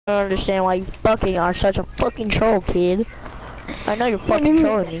understand why you fucking are such a fucking troll, kid. I know you're fucking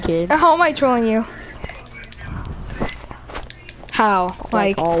trolling me, kid. How am I trolling you? How?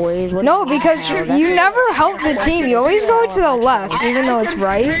 Like always. No, because you never help the team. You always go to the left, even though it's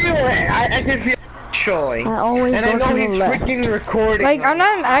right. I can feel trolling. I always and go I know to the he's left. freaking recording. Like, I'm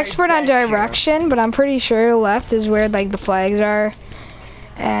not an expert on direction, but I'm pretty sure left is where like the flags are,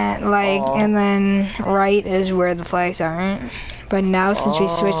 and like, and then right is where the flags aren't. But now since we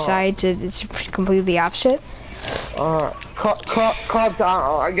switched sides, it's completely opposite. Call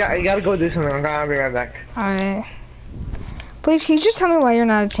down. I gotta go do something. I'm gonna be right back. Alright. Please, can you just tell me why you're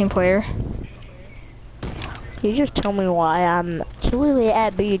not a team player? Can you just tell me why I'm truly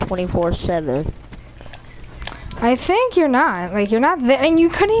at B 24/7? I think you're not. Like, you're not there, and you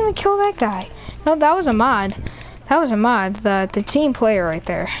couldn't even kill that guy. No, that was a mod. That was a mod. The team player right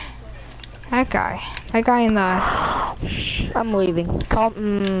there. That guy. That guy in the... I'm leaving.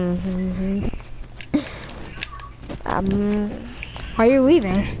 Why are you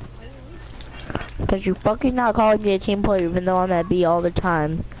leaving? Because you fucking not calling me a team player even though I'm at B all the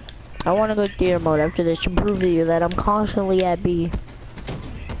time. I want to go theater mode after this to prove to you that I'm constantly at B.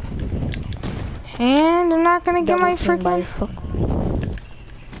 And I'm not gonna get my freaking...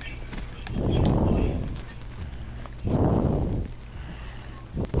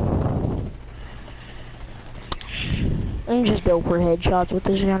 I'm just go for headshots with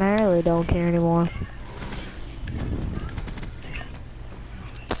this gun. I really don't care anymore.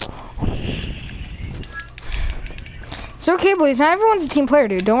 It's okay, boys. Not everyone's a team player,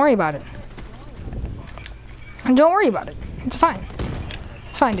 dude. Don't worry about it. Don't worry about it. It's fine.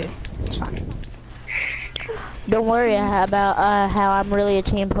 It's fine, dude. It's fine. Don't worry about how I'm really a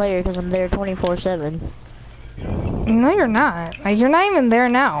team player because I'm there 24/7. No, you're not. Like, you're not even there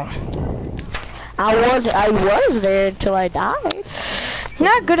now. I was there until I died.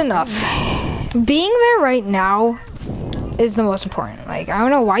 Not good enough. Being there right now is the most important. Like, I don't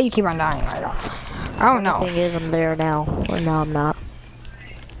know why you keep on dying. I don't know. The thing is, I'm there now. Or no, I'm not.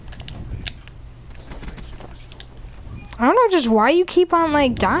 I don't know just why you keep on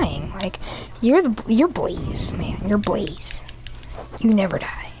like dying. Like, you're Blaze, man. You're Blaze. You never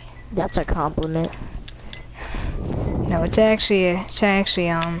die. That's a compliment. No, it's actually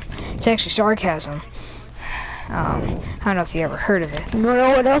sarcasm. I don't know if you ever heard of it. You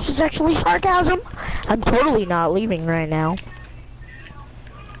know what else is actually sarcasm? I'm totally not leaving right now.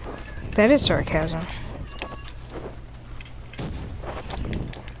 That is sarcasm.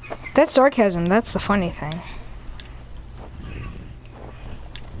 That's sarcasm. That's the funny thing.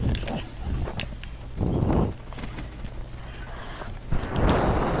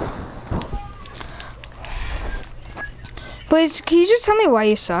 Blaze, can you just tell me why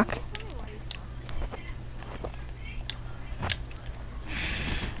you suck?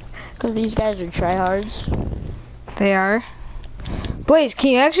 Because these guys are tryhards. They are. Blaze,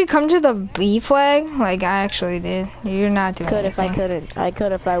 can you actually come to the B flag? Like I actually did. You're not doing Could anything. if I couldn't. I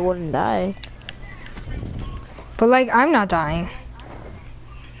could if I wouldn't die. But like I'm not dying.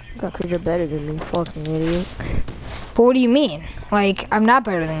 Because you're better than me, fucking idiot. But what do you mean? Like I'm not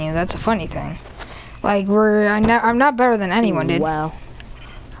better than you. That's a funny thing. Like I'm not better than anyone, dude. Wow.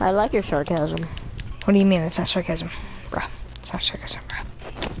 I like your sarcasm. What do you mean? That's not sarcasm, bruh. It's not sarcasm, bruh.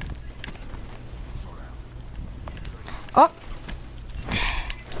 Oh.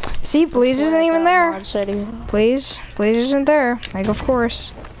 See, Blaze isn't even there. Blaze isn't there. Like, of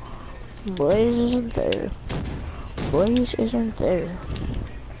course. Blaze isn't there. Blaze isn't there.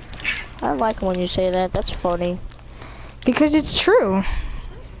 I like when you say that. That's funny. Because it's true.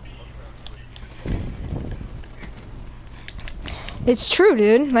 It's true,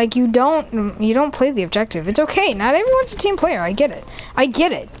 dude. Like you don't play the objective. It's okay. Not everyone's a team player. I get it. I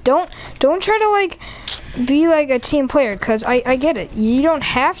get it. Don't try to like be like a team player, cause I get it. You don't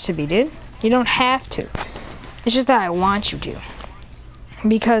have to be, dude. You don't have to. It's just that I want you to.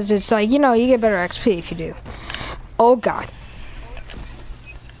 Because it's like, you know, you get better XP if you do. Oh god.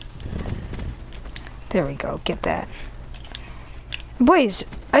 There we go. Get that. Blaze,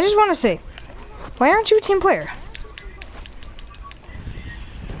 I just want to say, why aren't you a team player?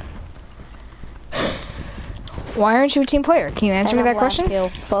 Why aren't you a team player? Can you answer me that question?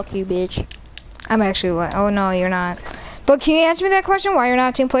 Fuck you, bitch. I'm actually like, oh no, you're not. But can you answer me that question? Why you're not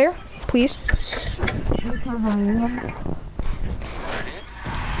a team player? Please. I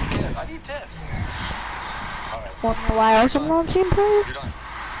need tips. Well, why else I'm not a team player? You're done.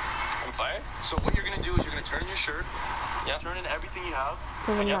 I'm fired? So what you're gonna do is you're gonna turn in your shirt. Yeah. Turn in everything you have.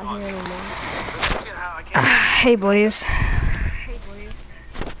 I'm not here anymore. Hey, Blaze.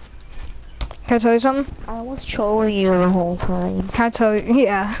 Can I tell you something? I was trolling you the whole time. Can I tell you?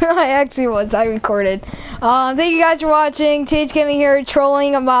 Yeah, I actually was. I recorded. Thank you guys for watching. TH Gaming here,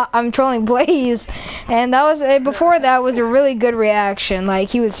 I'm trolling Blaze, and that was before that was a really good reaction. Like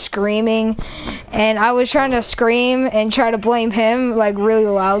he was screaming, and I was trying to scream and try to blame him like really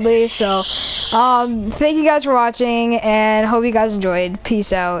loudly. So, thank you guys for watching, and hope you guys enjoyed.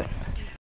 Peace out.